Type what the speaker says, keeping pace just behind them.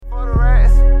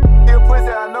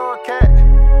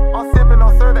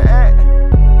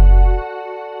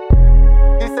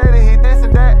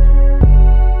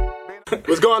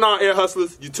going on, Air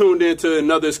Hustlers? You tuned in to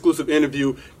another exclusive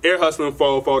interview, Air Hustling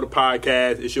 404, the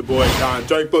podcast. It's your boy, Don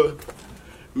Draper.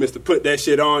 Mr. Put That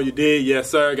Shit On, you did? Yes,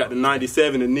 sir. Got the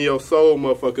 97, the Neo Soul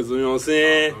motherfuckers, you know what I'm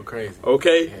saying? Oh, crazy.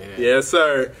 Okay? Yeah. Yes,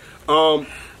 sir.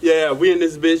 Yeah, we in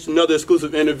this bitch, another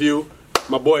exclusive interview.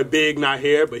 My boy Big not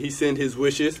here, but he sent his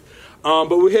wishes. But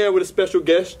we're here with a special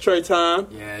guest, Tr3 Time.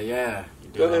 Yeah.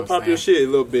 Go ahead and pop your shit a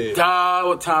little bit. God,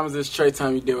 what time is this Tr3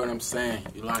 Time? You do what I'm saying.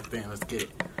 You locked in. Let's get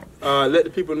it. Let the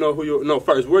people know who you... No,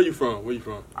 first, where you from?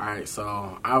 All right,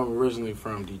 so I'm originally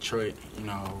from Detroit,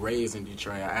 raised in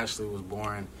Detroit. I actually was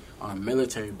born on a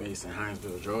military base in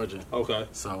Hinesville, Georgia. Okay.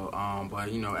 So, but,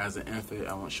 as an infant,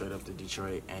 I went straight up to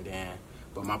Detroit,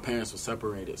 but my parents were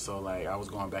separated, so, I was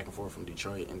going back and forth from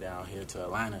Detroit and down here to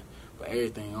Atlanta. But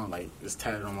everything it's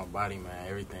tatted on my body, man.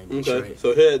 Everything Detroit. Okay.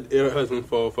 So here at Air Hustling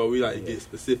 404, we like to get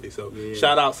specific. So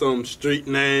shout out some street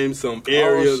names, some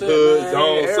areas, hoods,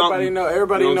 zones, something.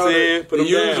 Everybody know the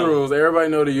usuals. Down. Everybody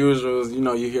know the usuals.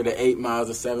 You hear the 8 miles,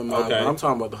 the 7 miles. Okay. But I'm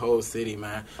talking about the whole city,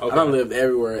 man. Okay. I done lived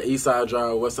everywhere. East Side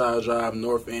Drive, West Side Drive,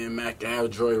 North End, Mac Ave,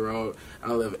 Joy Road. I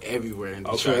done live everywhere in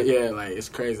Detroit. Okay. Yeah, it's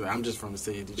crazy. I'm just from the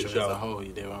city of Detroit as a whole.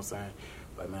 You know what I'm saying?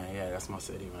 But man, that's my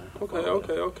city, man.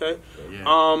 Okay.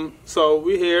 Yeah. So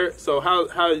we here. So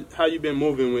how you been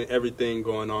moving with everything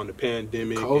going on, the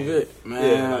pandemic? COVID,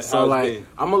 man. Yeah,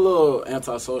 I'm a little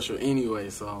antisocial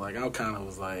anyway. So I kind of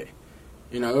was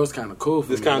it was kind of cool for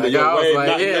me. This kind of your way,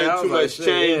 not too much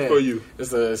change for you.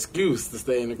 It's an excuse to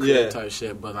stay in the crib type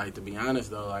shit. But to be honest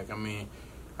though,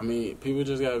 I mean, people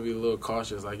just gotta be a little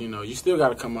cautious. You still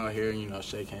gotta come out here and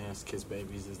shake hands, kiss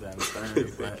babies, this, that, and the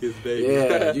third. But kiss babies.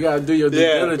 Yeah, you gotta do your due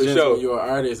diligence sure. when you're an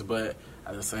artist. But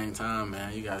at the same time,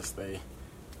 man, you gotta stay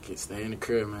in the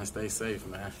crib, man. Stay safe,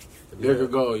 man. The bigger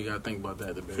goal, you gotta think about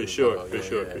that. The bigger goal.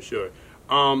 For sure.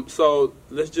 So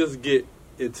let's just get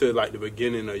into the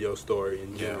beginning of your story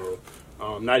in general.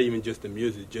 Not even just the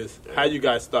music, just how you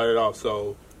guys started off.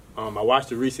 So. I watched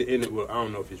the recent interview. Well, I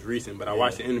don't know if it's recent, but I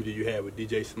watched the interview you had with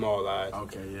DJ Small Eyes.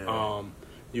 Okay, yeah.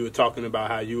 You were talking about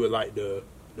how you were the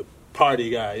party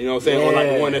guy, you know what I'm saying?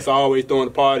 Or the one that's always throwing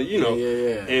the party,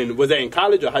 Yeah. And was that in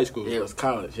college or high school? Yeah, it was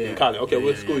college, yeah. In college, okay.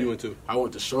 What school you went to? I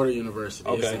went to Shorter University.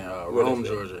 Okay. It's in Rome,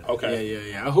 Georgia. Okay.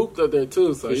 Yeah. I hooped up there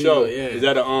too, so for sure. Yeah. Is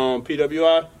that a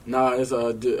PWI? No, it's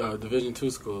a Division II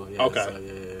school. Yeah, okay. So,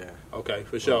 yeah. Okay,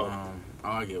 for sure.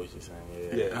 I get what you're saying.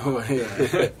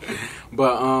 Yeah.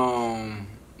 But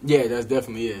that's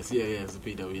definitely is. Yeah, it's a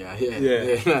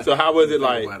PWI. Yeah. So how was it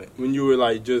when you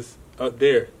were just up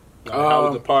there? How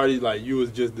was the party? You was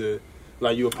just you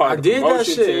were part of the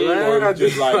promotion team, man. Or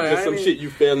just some shit you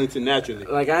fell into naturally?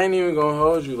 I ain't even gonna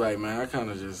hold you, man. I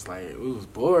kind of just we was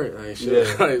bored, shit.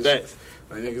 Yeah,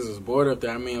 niggas was bored up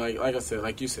there. I mean, like I said,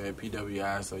 like you said,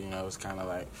 PWI. So it's kind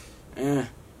of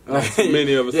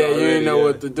many of us. Yeah, you didn't know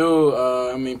what to do.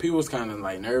 I mean, people was kind of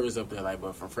nervous up there,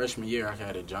 but from freshman year, I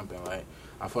had to jump in.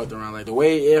 I fucked around. The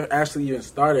way it actually even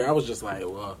started, I was just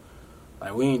well,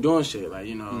 we ain't doing shit.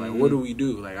 What do we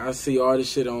do? I see all this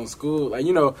shit on school.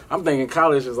 I'm thinking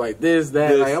college is this,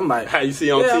 that. I'm how you see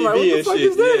on TV what the and fuck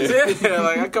shit. Is this?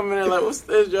 Yeah. I come in there what's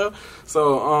this, Joe?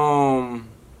 So,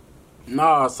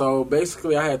 so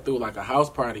basically I had threw a house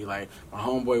party. My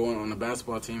homeboy went on the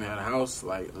basketball team, had a house, a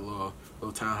little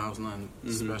townhouse, nothing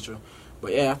special.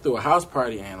 But I threw a house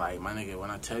party and my nigga,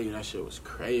 when I tell you that shit was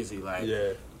crazy,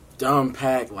 dumb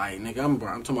pack, nigga, I'm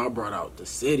talking about I brought out the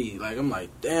city. I'm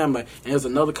damn, and there's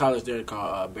another college there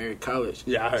called Barry College.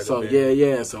 Yeah, I heard so, of that.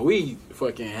 Yeah, so we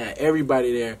fucking had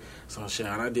everybody there. So shit,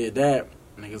 when I did that,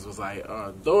 niggas was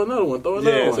throw another one.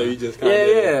 Yeah, so you just kind of...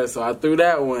 Yeah, so I threw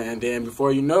that one, and then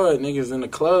before you know it, niggas in the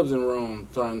clubs in Rome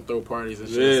trying to throw parties and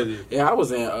shit. Really? So, I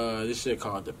was in this shit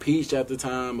called The Peach at the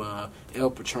time,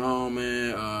 El Patron,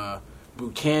 man,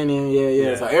 Buchanan,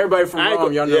 yeah. So everybody from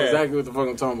Rome, y'all know exactly what the fuck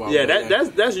I'm talking about. Yeah,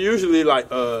 that's usually a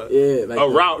route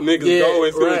niggas go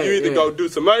into. Right, you either go do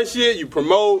some other shit, you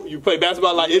promote, you play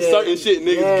basketball. It's certain shit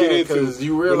niggas get into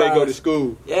you realize, when they go to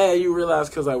school. Yeah, you realize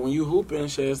because when you hooping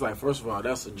and shit, it's first of all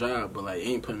that's a job, but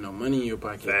you ain't putting no money in your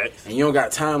pocket, Facts. And you don't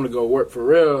got time to go work for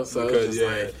real. So it's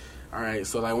just all right.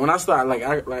 So when I started,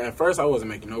 at first I wasn't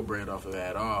making no bread off of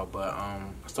that at all, but I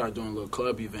started doing little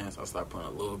club events. I started putting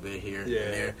a little bit here and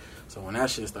there. So when that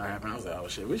shit started happening, I was oh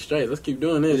shit, we straight. Let's keep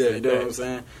doing this. You know what I'm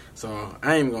saying? So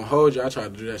I ain't even gonna hold you. I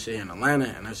tried to do that shit in Atlanta,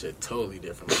 and that shit totally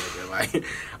different.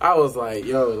 I was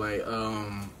yo,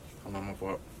 hold on, my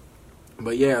fault.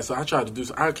 But yeah, so I tried to do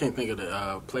some, I can't think of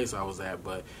the place I was at,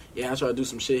 but yeah, I tried to do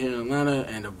some shit here in Atlanta,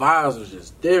 and the vibes was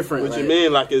just different. What you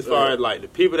mean, like as far as like the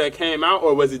people that came out,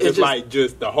 or was it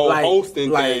just the whole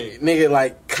hosting thing? Nigga,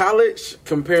 like college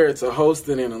compared to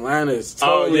hosting in Atlanta is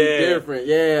totally different.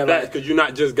 Yeah, that's because you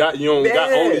don't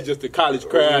got only just the college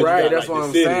crowd. Right, got, that's what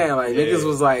I'm saying. Like niggas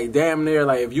was like damn near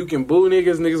like if you can boo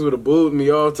niggas would have booed me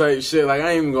all type shit. Like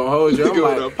I ain't even gonna hold you. I'm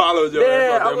like, apologize.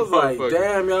 Yeah, I was like,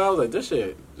 damn, y'all. I was like, this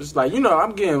shit. Just like,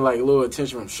 I'm getting like a little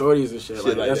attention from shorties and shit.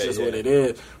 Like that's just what it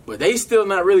is. But they still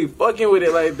not really fucking with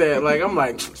it like that. Like I'm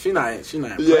like, she not impressed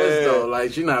though.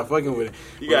 Like she not fucking with it.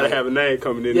 You gotta have a name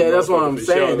coming in. Yeah, that's what I'm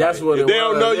saying. That's what if they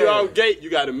don't know you out gate, you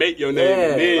gotta make your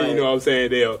name. And then you know what I'm saying,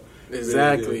 they'll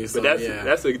exactly. But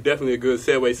that's definitely a good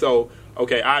segue. So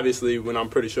okay, obviously when I'm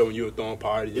pretty sure when you were throwing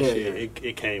parties and shit,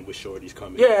 it came with shorties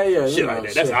coming. Yeah, shit like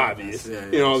that. That's obvious.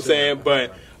 You know what I'm saying?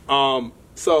 But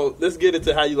so let's get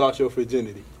into how you lost your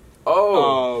virginity.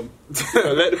 Oh,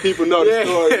 let the people know the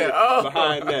story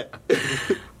behind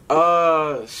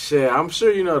that. Shit, I'm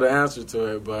sure you know the answer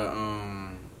to it, but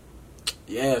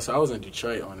so I was in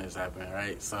Detroit when this happened,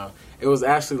 right? So it was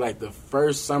actually like the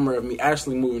first summer of me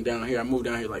actually moving down here. I moved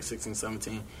down here like 16,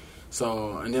 17.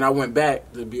 So, and then I went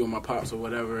back to be with my pops or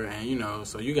whatever, and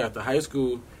so you got the high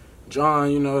school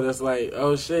John, that's like,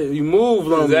 oh shit, you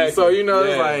moved on me. So,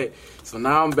 it's like, so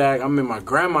now I'm back. I'm in my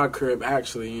grandma crib,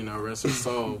 actually, rest her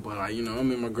soul. But, like,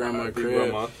 I'm in my grandma crib.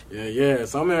 Grandma. Yeah.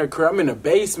 So I'm in her crib. I'm in the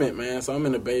basement, man. So I'm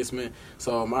in the basement.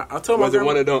 So I told my grandma. Was it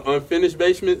one of them unfinished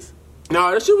basements?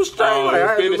 No, that shit was straight. Like,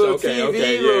 I had a little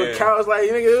TV, little couch, like,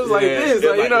 nigga, it was like this.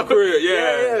 Like, crib,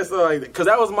 yeah. So, like, because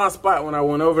that was my spot when I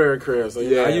went over her crib. So,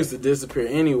 I used to disappear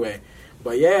anyway.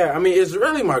 But yeah, I mean, it's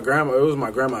really my grandma. It was my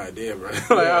grandma's idea, bro.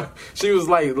 She was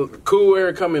like cool with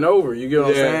her coming over. You get what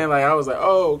I'm saying? Like I was like,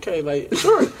 oh, okay, like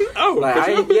sure. Like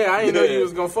I didn't know you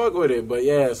was gonna fuck with it, but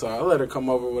yeah. So I let her come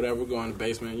over, whatever. Go in the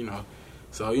basement,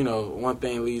 So one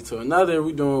thing leads to another.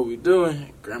 We doing what we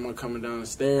doing. Grandma coming down the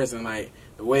stairs, and like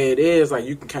the way it is, like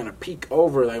you can kind of peek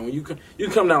over. Like when you can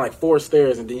come down like 4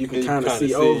 stairs, and then you can kind of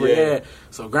see over. Yeah.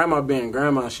 So grandma being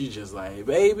grandma, she's just like,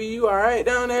 baby, you all right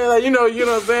down there? Like you know what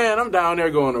I'm saying? I'm down there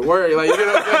going to work. Like you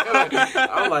know what I'm saying? Like,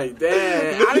 I'm like,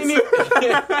 damn, I didn't even.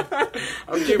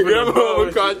 I'm keeping grandma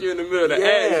caught you in the middle of the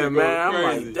action. Yeah, man. I'm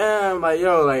like, damn, like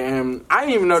yo, like, and I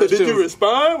didn't even know. So did you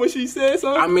respond when she said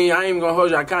something? I mean, I ain't even gonna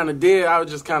hold you. I kind of did. I was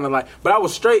just kind of like, but I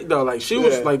was straight though. Like she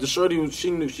was like the shorty.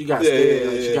 She knew she got scared.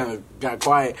 Like, she kind of got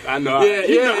quiet. I know.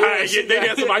 They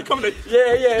got somebody coming to.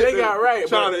 They got right.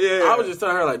 But I was just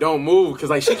telling her like, don't move, because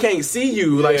like she can't see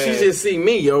you. Like she just see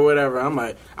me or whatever. I'm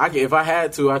like, if I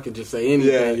had to, I could just say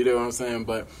anything. Yeah. You know what I'm saying?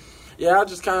 But yeah, I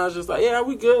just kind of just like,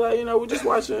 we good. Like we just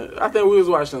watching. I think we was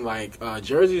watching like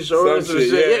Jersey Shore or some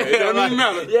shit. Yeah, it don't even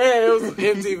matter. Yeah, it was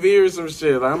MTV or some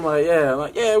shit. Like, I'm like,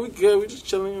 we good. We just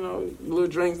chilling. Little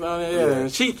drinks down there. Yeah.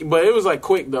 And but it was like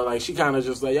quick though. Like she kind of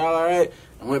just like, y'all all right?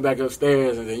 I went back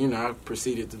upstairs, and then, I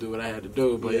proceeded to do what I had to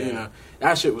do. But,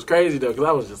 that shit was crazy, though, because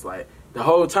I was just like, the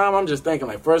whole time I'm just thinking,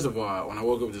 like, first of all, when I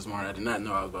woke up this morning, I did not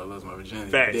know I was about to lose my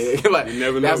virginity. Facts. Like, you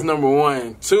never know. That's number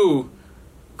one. 2,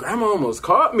 grandma almost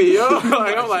caught me, yo.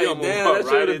 Like, I'm like, damn, that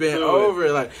should have been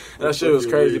over. Like, that shit was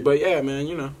crazy. But, yeah, man,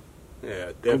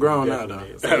 Yeah, I'm grown now,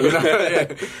 though.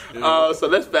 So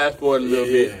let's fast forward a little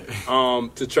bit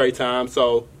to Tr3 Time.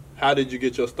 So how did you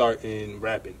get your start in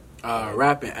rapping?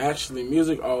 Rapping, actually,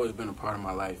 music always been a part of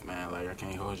my life, man. Like, I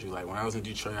can't hold you. Like, when I was in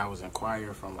Detroit, I was in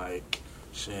choir from, like,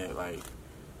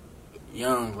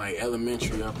 young, like,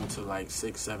 elementary up until, like,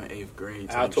 6th, 7th, 8th grade.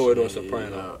 Altoid or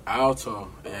soprano?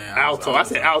 Alto. Yeah. Alto. I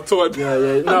said altoid.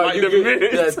 Yeah. No, you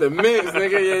good. That's the mix,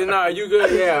 nigga. Yeah, no, you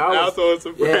good. Yeah. Alto and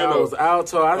soprano. Yeah, I was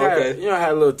alto. I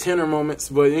had little tenor moments,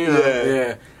 but,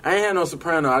 yeah. I ain't had no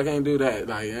soprano. I can't do that.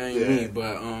 Like, that ain't me.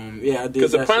 But, I did. Because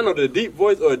soprano, the deep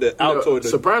voice, or the alto?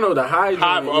 Soprano, the high.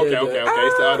 Okay.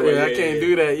 It's the other way. I can't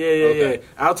do that. Yeah.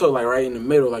 Alto, like, right in the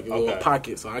middle, like a little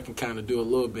pocket, so I can kind of do a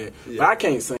little bit. Yeah. But I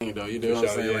can't sing, though. You know what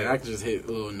I'm saying? Like, I can just hit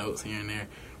little notes here and there.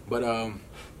 But,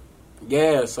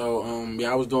 so,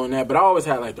 I was doing that. But I always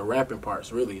had, like, the rapping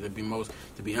parts, really, to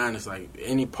be honest. Like,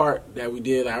 any part that we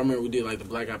did, like, I remember we did, like, the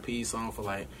Black Eyed Peas song for,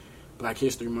 like, Black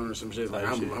History Month or some shit. Like,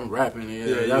 I'm rapping.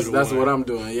 That's what I'm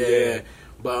doing. Yeah.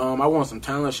 But I won some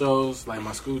talent shows, like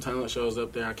my school talent shows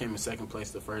up there. I came in 2nd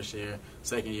place the first year.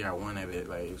 2nd year, I won of it.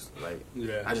 Like,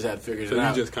 I just had to figure it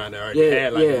out. So you just kind of already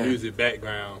had like a music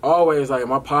background. Always, like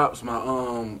my pops,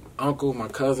 my uncle, my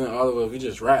cousin, all of us, we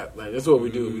just rap. Like, that's what we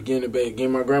do. We get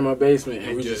in my grandma's basement,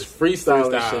 and we just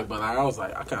freestyle and shit. But like, I was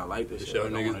like, I kind of like this shit. I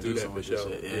want to do some with this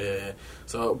shit. Yeah.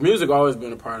 So music always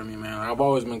been a part of me, man. I've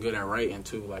always been good at writing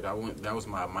too. Like that was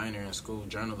my minor in school,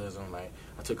 journalism. Like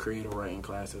I took creative writing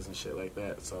classes and shit like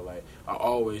that. So like I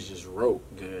always just wrote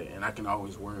good, and I can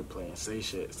always wordplay and say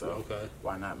shit. So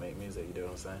why not make music? You know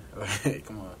what I'm saying? Like,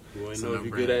 come on. You ain't know if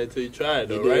you're good at it till you try it,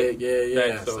 though, right? right?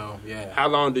 Yeah. So yeah. How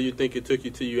long do you think it took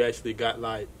you till you actually got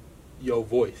like your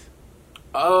voice?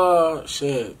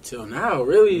 Shit, till now,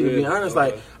 really, to be honest,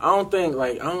 like I don't think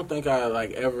I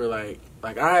like ever like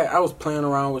I was playing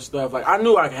around with stuff. Like I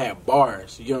knew I had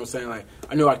bars, you know what I'm saying? Like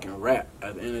I knew I can rap.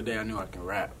 At the end of the day, I knew I can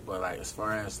rap. But like as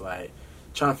far as like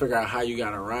trying to figure out how you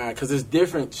gotta ride, because it's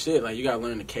different shit. Like you gotta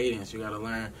learn the cadence, you gotta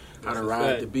learn how to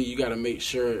ride the beat. You gotta make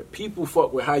sure people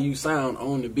fuck with how you sound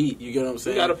on the beat. You get what I'm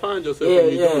saying? You gotta find yourself.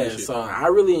 When you're doing this shit. So I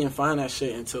really didn't find that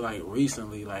shit until like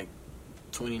recently, like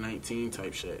 2019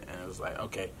 type shit, and it was like,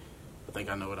 okay, I think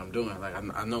I know what I'm doing. Like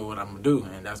I know what I'm gonna do,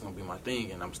 and that's gonna be my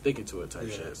thing, and I'm sticking to it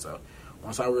type shit. So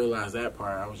once I realized that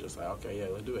part, I was just like, okay, yeah,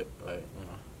 let's do it. Like,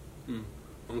 you know.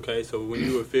 Okay, so when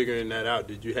you were figuring that out,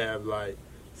 did you have like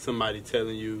somebody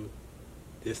telling you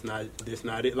this not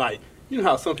it? Like, you know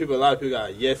how a lot of people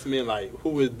got yes men. Like, who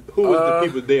was the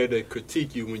people there to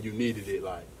critique you when you needed it?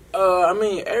 Like, I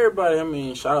mean, everybody. I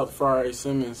mean, shout out to Tr3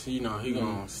 Simmons. You know, he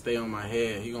gonna stay on my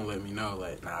head. He gonna let me know,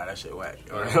 like, nah, that shit whack.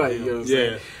 Or, like, you know what I'm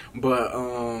saying? But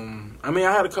I mean,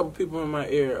 I had a couple people in my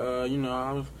ear. You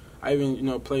know, I even, you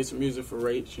know, played some music for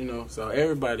Rach. You know, so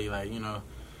everybody, like, you know,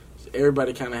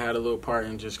 everybody kind of had a little part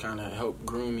and just kind of helped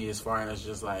groom me as far as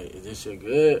just like, is this shit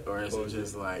good or is it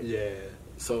just like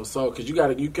So, cause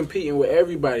you competing with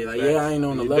everybody. Like, I ain't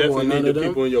on the level of none of them.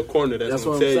 People in your corner. That's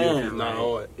what I'm saying. It's not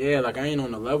hard. Yeah, like I ain't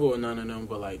on the level of none of them.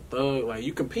 But like Thug, like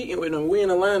you competing with them. We in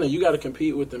Atlanta. You got to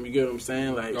compete with them. You get what I'm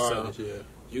saying? Like,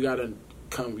 you gotta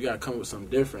come with something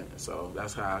different. So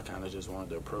that's how I kind of just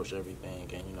wanted to approach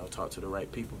everything and, you know, talk to the right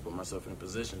people, put myself in a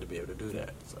position to be able to do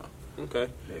that. So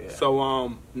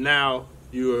so now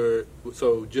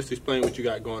just explain what you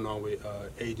got going on with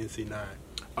Agency 9.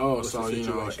 So, you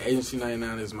know, Agency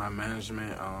 99 is my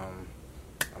management. I'm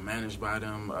managed by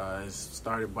them. It's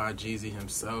started by Jeezy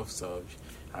himself, so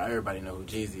everybody know who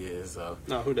Jeezy is. So.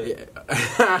 No, who that?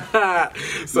 Yeah.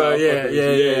 So,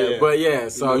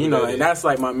 But, so, you know, and that's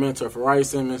like my mentor, Tr3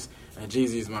 Simmons, and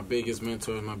Jeezy is my biggest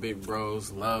mentor, my big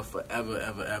bros. Love forever,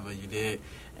 ever, ever, you did.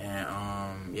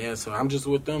 And, so I'm just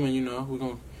with them, and, you know, we're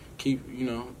going to keep, you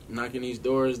know, knocking these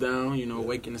doors down, you know,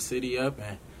 waking the city up,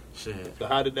 and shit. So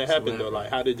how did that happen though? Like,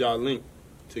 how did y'all link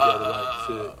together, like,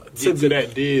 to get to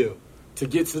that deal? To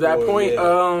get to that point,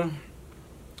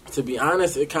 to be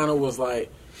honest, it kind of was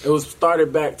like it was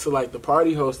started back to like the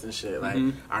party hosting shit. Like,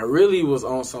 I really was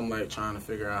on some like trying to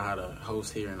figure out how to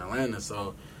host here in Atlanta.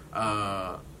 So,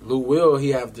 Lou Will, he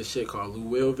have this shit called Lou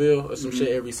Willville or some shit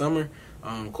every summer.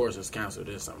 Of course, it's canceled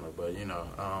this summer, but you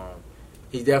know.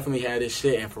 He definitely had his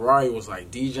shit, and Ferrari was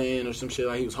like DJing or some shit,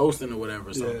 like he was hosting or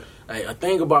whatever. So, like, a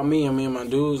thing about me and my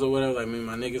dudes or whatever, like me and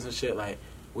my niggas and shit, like,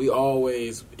 we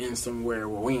always in somewhere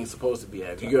where we ain't supposed to be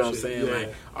at. You get what I'm saying? Yeah.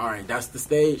 Like, all right, that's the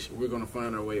stage. We're gonna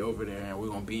find our way over there, and we're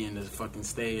gonna be in this fucking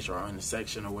stage or in the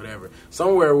section or whatever,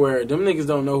 somewhere where them niggas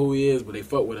don't know who he is, but they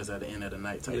fuck with us at the end of the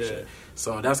night type shit.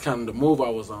 So that's kind of the move I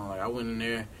was on. Like, I went in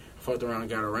there, fucked around,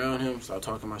 got around him, started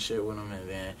talking my shit with him, and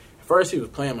then. First, he was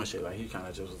playing my shit. Like, he kind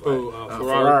of just was like,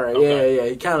 Ferrari. Okay. Yeah.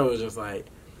 He kind of was just like,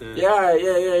 yeah.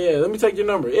 Let me take your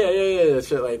number. Yeah.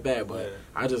 Shit like that. But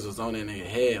I just was on that nigga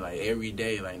head, like, every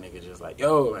day. Like, nigga just like,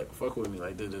 yo, like, fuck with me.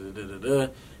 Like,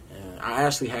 da-da-da-da-da. And I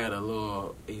actually had a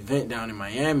little event down in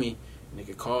Miami.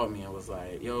 Nigga called me and was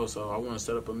like, yo, so I want to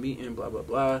set up a meeting, blah, blah,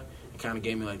 blah. And kind of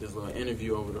gave me, like, this little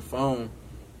interview over the phone.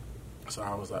 So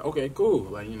I was like, okay, cool.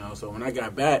 Like, you know, so when I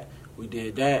got back, we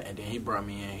did that, and then he brought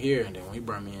me in here, and then when he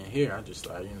brought me in here, I just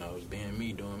started, you know, being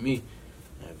me, doing me.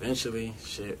 And eventually,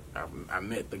 I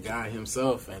met the guy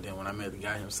himself, and then when I met the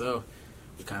guy himself,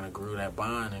 we kind of grew that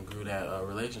bond and grew that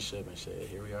relationship and shit.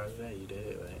 Here we are today, you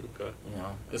did. Like, you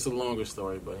know, it's a longer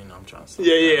story, but, you know, I'm trying to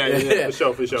say Yeah,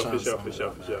 for sure.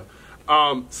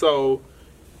 So,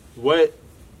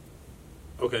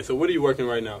 what are you working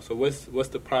right now? So, what's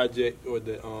the project or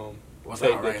the, what's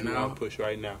out right now? Push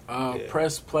right now.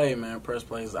 Press Play, man. Press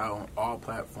Play is out on all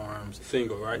platforms.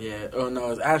 Single, right? Yeah. Oh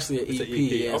no, it's actually an EP.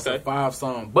 Yeah, it's a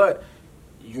 5-song. But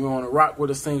you want to rock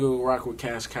with a single, rock with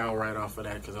Cash Cow right off of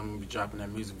that, because I'm gonna be dropping that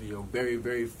music video very,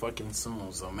 very fucking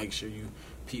soon. So make sure you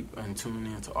peep and tune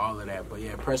in to all of that. But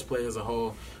yeah, Press Play as a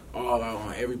whole, all out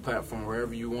on every platform,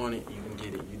 wherever you want it, you can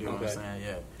get it. You know what I'm saying?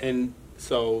 Yeah. And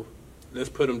so. Let's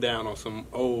put them down on some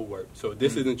old work. So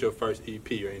this isn't your first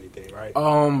EP or anything, right?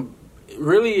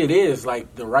 Really it is,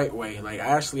 like, the right way. Like,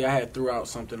 actually, I had threw out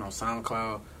something on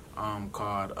SoundCloud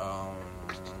called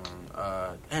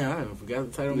damn, I even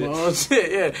forgot the title of my own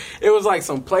shit. Yeah, it was like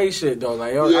some play shit though.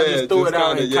 Like I just threw it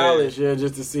out in college,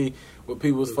 just to see what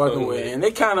people was fucking with, and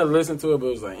they kind of listened to it, but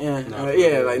it was like, like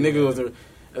nigga was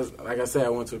like I said, I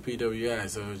went to a PWI,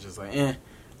 so it was just like,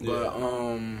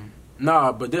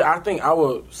 but I think I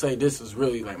would say this is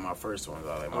really like my first one,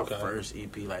 though, like my first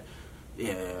EP, like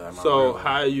Like so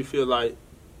how do you feel like?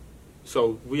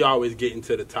 So we always get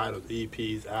into the titles,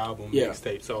 EPs, album,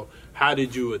 mixtape. So how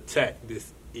did you attack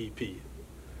this EP?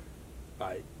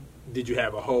 Like, did you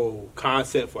have a whole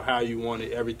concept for how you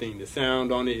wanted everything to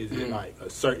sound on it? Is it like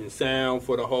a certain sound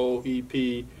for the whole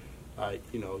EP? Like,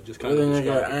 just kind of I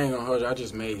ain't gonna hold you. I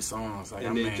just made songs. Like,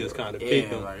 and then just kind of pick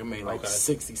them. Like, I made like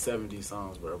 60, 70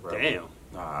 songs, bro. Damn.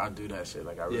 Nah, I do that shit.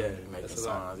 Like, I really be making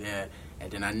songs. Yeah.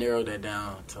 And then I narrowed that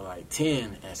down to like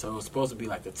 10. And so it was supposed to be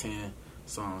like a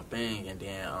 10-song thing. And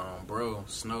then, bro,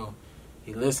 Snow,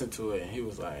 he listened to it and he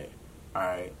was like, all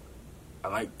right, I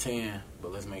like 10,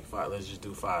 but let's make 5. Let's just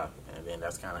do 5. And then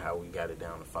that's kind of how we got it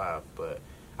down to 5. But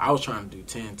I was trying to do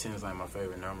 10. 10 is like my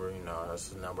favorite number. That's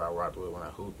the number I rocked with when I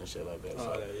hooped and shit like that.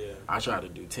 So I tried to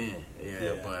do 10.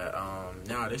 But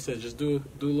now they said just do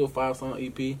a little 5-song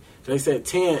EP. So they said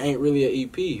 10 ain't really an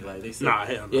EP. Like they said,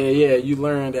 hell no. You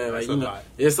learn that like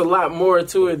it's a lot more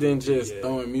to it than just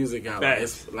throwing music out. Like,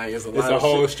 it's a lot. It's a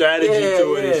whole strategy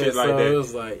to it and shit like that. It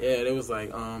was like it was like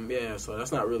So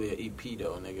that's not really an EP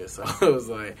though, nigga. So it was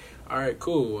like, all right,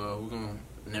 cool. We're gonna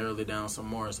narrow it down some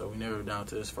more. So we narrowed it down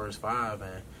to this first 5,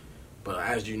 but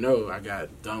as you know, I got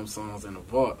dumb songs in the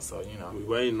vault, so we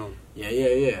waiting on. Yeah.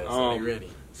 So they ready.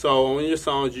 So on your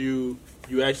songs, you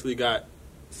actually got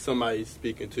somebody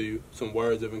speaking to you, some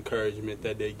words of encouragement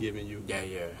that they giving you.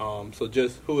 Yeah. So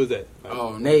just who is that?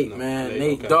 Like, Nate, man,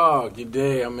 Nate Dogg. You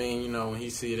dig? I mean, when he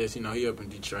see this, he up in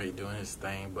Detroit doing his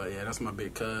thing. But yeah, that's my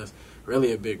big cuz,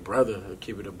 really a big brother.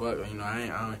 Keep it a buck.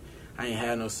 I ain't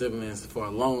had no siblings for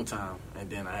a long time, and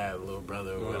then I had a little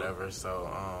brother or whatever. So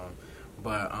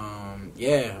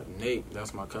Nate,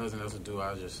 that's my cousin. That's a dude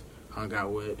I just hung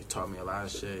out with. He taught me a lot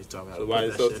of shit. He taught me how to why put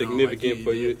is it that so shit significant on like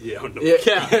for you?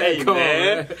 Hey,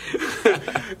 man.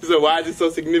 So why is it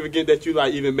so significant that you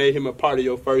like even made him a part of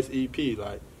your first EP?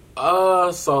 Like,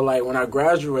 so like when I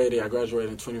graduated in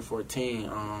 2014.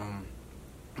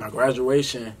 My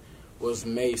graduation was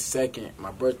May 2nd.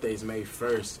 My birthday's May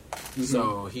 1st. Mm-hmm.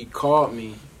 So he called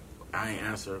me. I ain't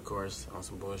answer, of course, on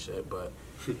some bullshit, but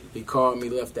he called me,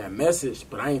 left that message,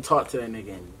 but I ain't talked to that nigga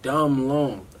in dumb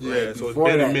long. Yeah, so it's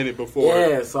been a minute before.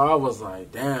 Yeah, so I was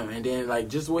like, damn. And then, like,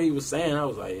 just what he was saying, I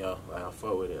was like, yo, like, I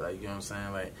fuck with it. Like, you know what I'm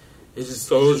saying? Like, it's just...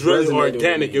 So it was really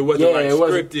organic. It wasn't,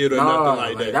 scripted or nothing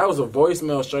like that. That was a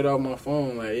voicemail straight off my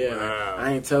phone. Like, like,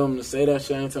 I ain't tell him to say that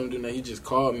shit. I ain't tell him to do that. He just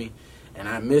called me, and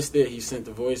I missed it. He sent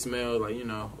the voicemail, like,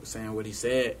 saying what he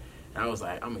said. And I was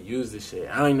like, I'm going to use this shit.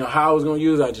 I didn't know how I was going to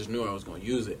use it. I just knew I was going to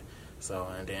use it. So,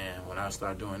 and then when I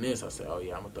started doing this, I said, oh,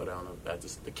 yeah, I'm going to throw that on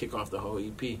to kick off the whole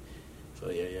EP. So,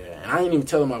 yeah. And I didn't even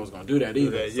tell him I was going to do that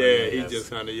either. He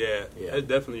just kind of, That's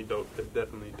definitely dope. That's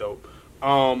definitely dope.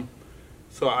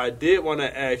 So I did want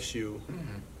to ask you,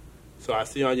 so I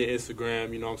see on your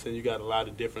Instagram, you know what I'm saying, you got a lot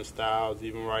of different styles.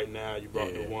 Even right now, you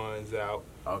brought the ones out.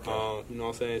 Okay. You know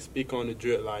what I'm saying? Speak on the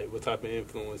drip, like what type of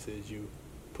influences you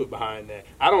put behind that.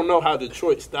 I don't know how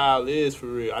Detroit style is for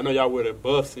real. I know y'all wear the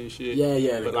buffs and shit.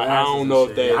 Yeah. But like, I don't know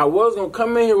if that. I was gonna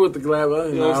come in here with the glass.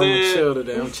 You know what I'm saying? I'm chill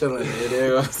today. I'm chilling. You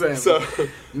know what I'm saying? So,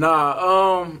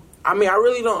 I mean, I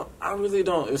really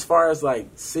don't. As far as like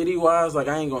city wise, like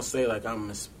I ain't gonna say like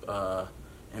I'm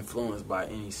influenced by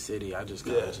any city. I just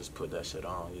kind of just put that shit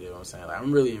on. You know what I'm saying? Like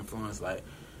I'm really influenced. Like,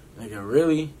 nigga,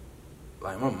 really.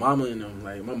 Like, my mama and them,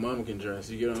 like, my mama can dress,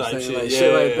 you get what I'm saying?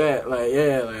 Shit like that.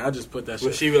 Like, I just put that shit.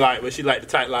 Was she like the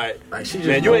type, like she just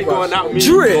man, you ain't going out with me,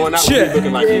 drip, going out with me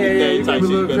looking like anything type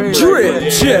shit.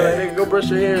 Drip, check. Like, nigga, go brush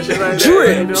your hair and shit like that.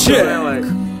 Drip, check.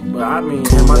 Like, but I mean,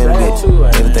 my dad too,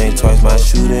 like, everything twice my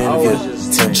shooting, yeah.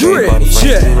 Drip,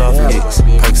 check.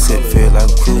 I said, feel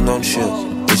like cruising on the ship.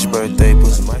 It's your birthday,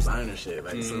 pussy my designer shit,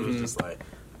 like, so it's just like,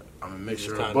 I'm a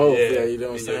mixture of both, you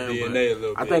know what I'm saying?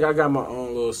 But I think I got my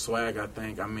own little swag, I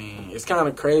mean, it's kind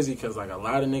of crazy because, like, a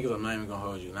lot of niggas, I'm not even going to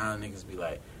hold you. A lot of niggas be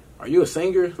like, are you a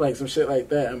singer? Like, some shit like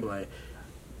that. I'm like,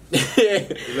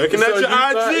 looking at your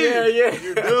IG,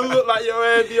 you do look like your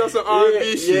ass be on some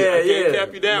R&B shit. I can't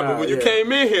cap you down, but when you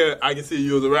came in here, I can see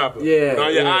you as a rapper. Yeah. And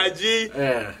on your IG,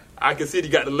 I can see you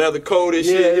got the leather coat and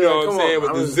shit. You know what I'm saying,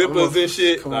 with the zippers and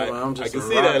shit. Come like, on, I'm just I can a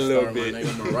see rock that a little star, bit. My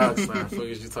nigga, I'm a rock star. What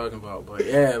is you talking about? But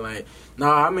yeah, like,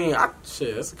 I mean,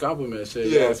 shit, that's a compliment, shit.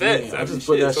 Yeah, that's I just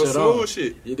put that shit on.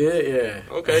 Shit. You did,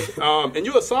 yeah. Okay, and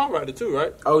you a songwriter too,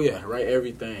 right? Oh yeah, write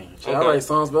everything. Shit, Okay. I write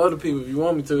songs for other people if you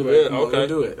want me to. Like, Yeah, come on, okay. let's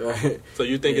do it. Like, So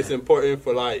you think it's important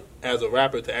for like as a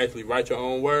rapper to actually write your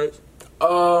own words?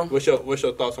 What's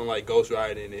your thoughts on like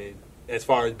ghostwriting and as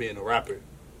far as being a rapper?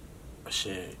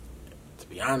 Shit. To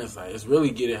be honest, like, it's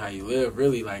really get it how you live,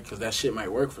 really, like, because that shit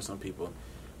might work for some people.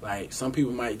 Like, some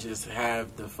people might just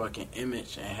have the fucking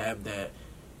image and have that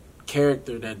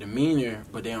character, that demeanor,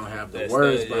 but they don't have the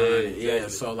words behind it. Exactly. Yeah,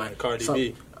 so, like, Cardi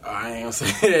B. I ain't gonna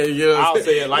say it, you know what I'll I'm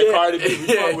say it like Cardi B. We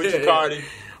fuck with you, yeah. Cardi.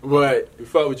 But We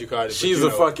fuck with you, Cardi. she's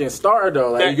a fucking star,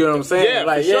 though. Like, you get what I'm saying? Yeah,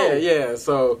 like, for sure. yeah.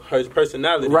 So, Her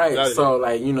personality. right. So,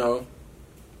 like, you know,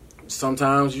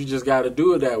 sometimes you just got to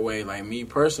do it that way. Like, me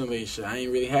personally, shit, I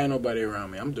ain't really had nobody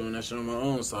around me. I'm doing that shit on my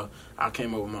own. So I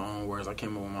came up with my own words. I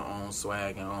came up with my own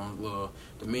swag and own little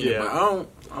demeanor. Yeah. But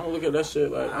I don't look at that shit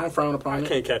like, I don't frown upon I it.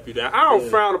 can't cap you down. I don't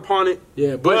frown upon it.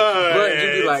 Yeah, but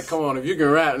you be like, come on, if you can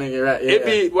rap, nigga, rap.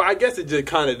 Yeah. I guess it just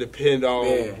kind of depend on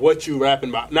what you rapping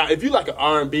about. Now, if you like an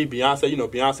R&B, Beyonce, you know,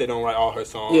 Beyonce don't write all her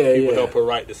songs. People help her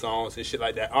write the songs and shit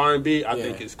like that. R&B, I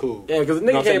think it's cool. Yeah, because a nigga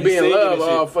You know can't be in love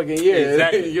all fucking year.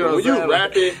 Exactly. You know when you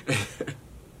rapping,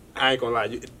 I ain't gonna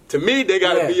lie. To me, they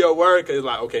gotta be your word, because it's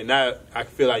like, okay, now I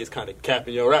feel like it's kind of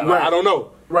capping your rap. Like, I don't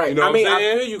know. Right. You know I mean, what I'm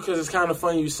saying? I feel you, because it's kind of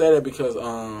funny you said it, because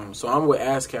so I'm with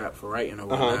ASCAP for writing or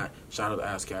whatnot. Shout out to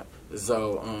ASCAP.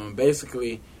 So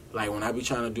basically, like, when I be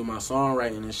trying to do my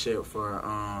songwriting and shit for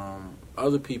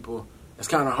other people, it's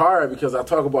kind of hard because I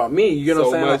talk about me. You know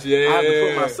what I'm saying? Like, I have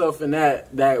to put myself in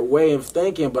that way of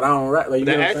thinking, but I don't rap. Like, you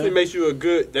know that what I'm actually saying? makes you a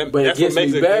good. But it gets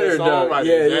me better, though.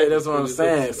 Yeah, that's what I'm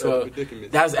saying. That's so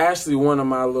ridiculous. that's actually one of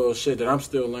my little shit that I'm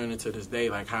still learning to this day,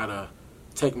 like how to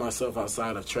take myself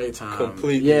outside of Tr3 Time.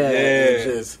 Completely. Yeah. And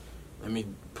just let me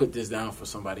put this down for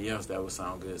somebody else that would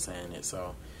sound good saying it.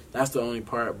 So that's the only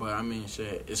part. But I mean,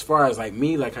 shit, as far as like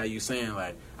me, like how you saying,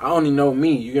 like, I only know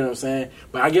me, you get what I'm saying?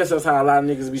 But I guess that's how a lot of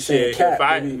niggas be saying cat.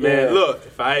 Look,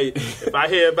 if I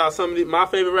hear about some of my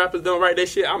favorite rappers don't write that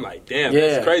shit, I'm like, damn,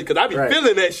 that's crazy, because I be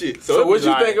feeling that shit. So what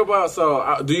you think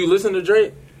about, do you listen to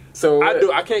Drake? So I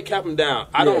do. I can't cap him down.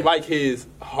 I don't like his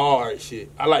hard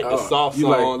shit. I like the soft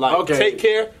song, like Take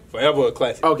Care, forever a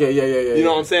classic. Okay, yeah. You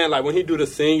know what I'm saying? Like when he do the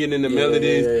singing and the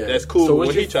melodies, that's cool. So but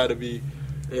when he try to be,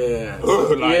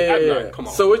 like, come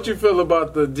on. So what you feel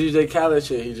about the DJ Khaled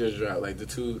shit he just dropped? Like the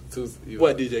two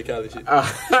what DJ Khaled shit? Nah,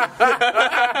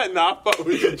 I fuck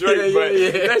with the Drake, but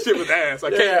that shit was ass.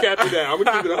 I can't cap it down. I'm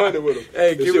gonna keep it 100 with him.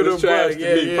 Hey, give it a trash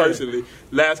to me personally.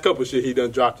 Last couple shit he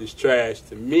done dropped is trash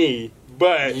to me.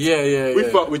 But we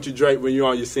fuck with you, Drake, when you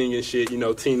on your singing shit, you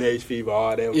know, Teenage Fever,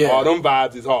 all them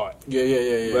vibes is hard.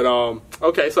 Yeah. But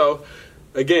okay, so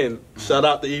again, shout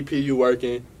out the EP you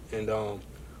working, and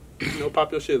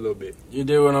pop your shit a little bit. You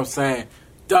dig what I'm saying?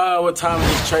 Duh, what time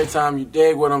is Tr3 Time? You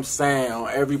dig what I'm saying? On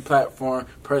every platform,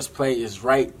 press play is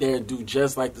right there. Do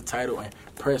just like the title and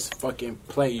press fucking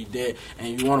play. You did.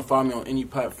 And you want to follow me on any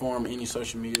platform, any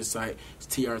social media site, it's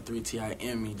Tr3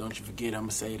 Time. Don't you forget, I'm going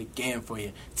to say it again for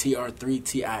you.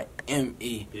 Tr3 Time.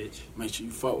 Bitch. Make sure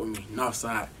you fuck with me.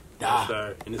 Northside. Yes,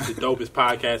 sir. And it's the dopest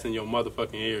podcast in your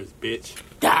motherfucking ears, bitch.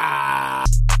 Da.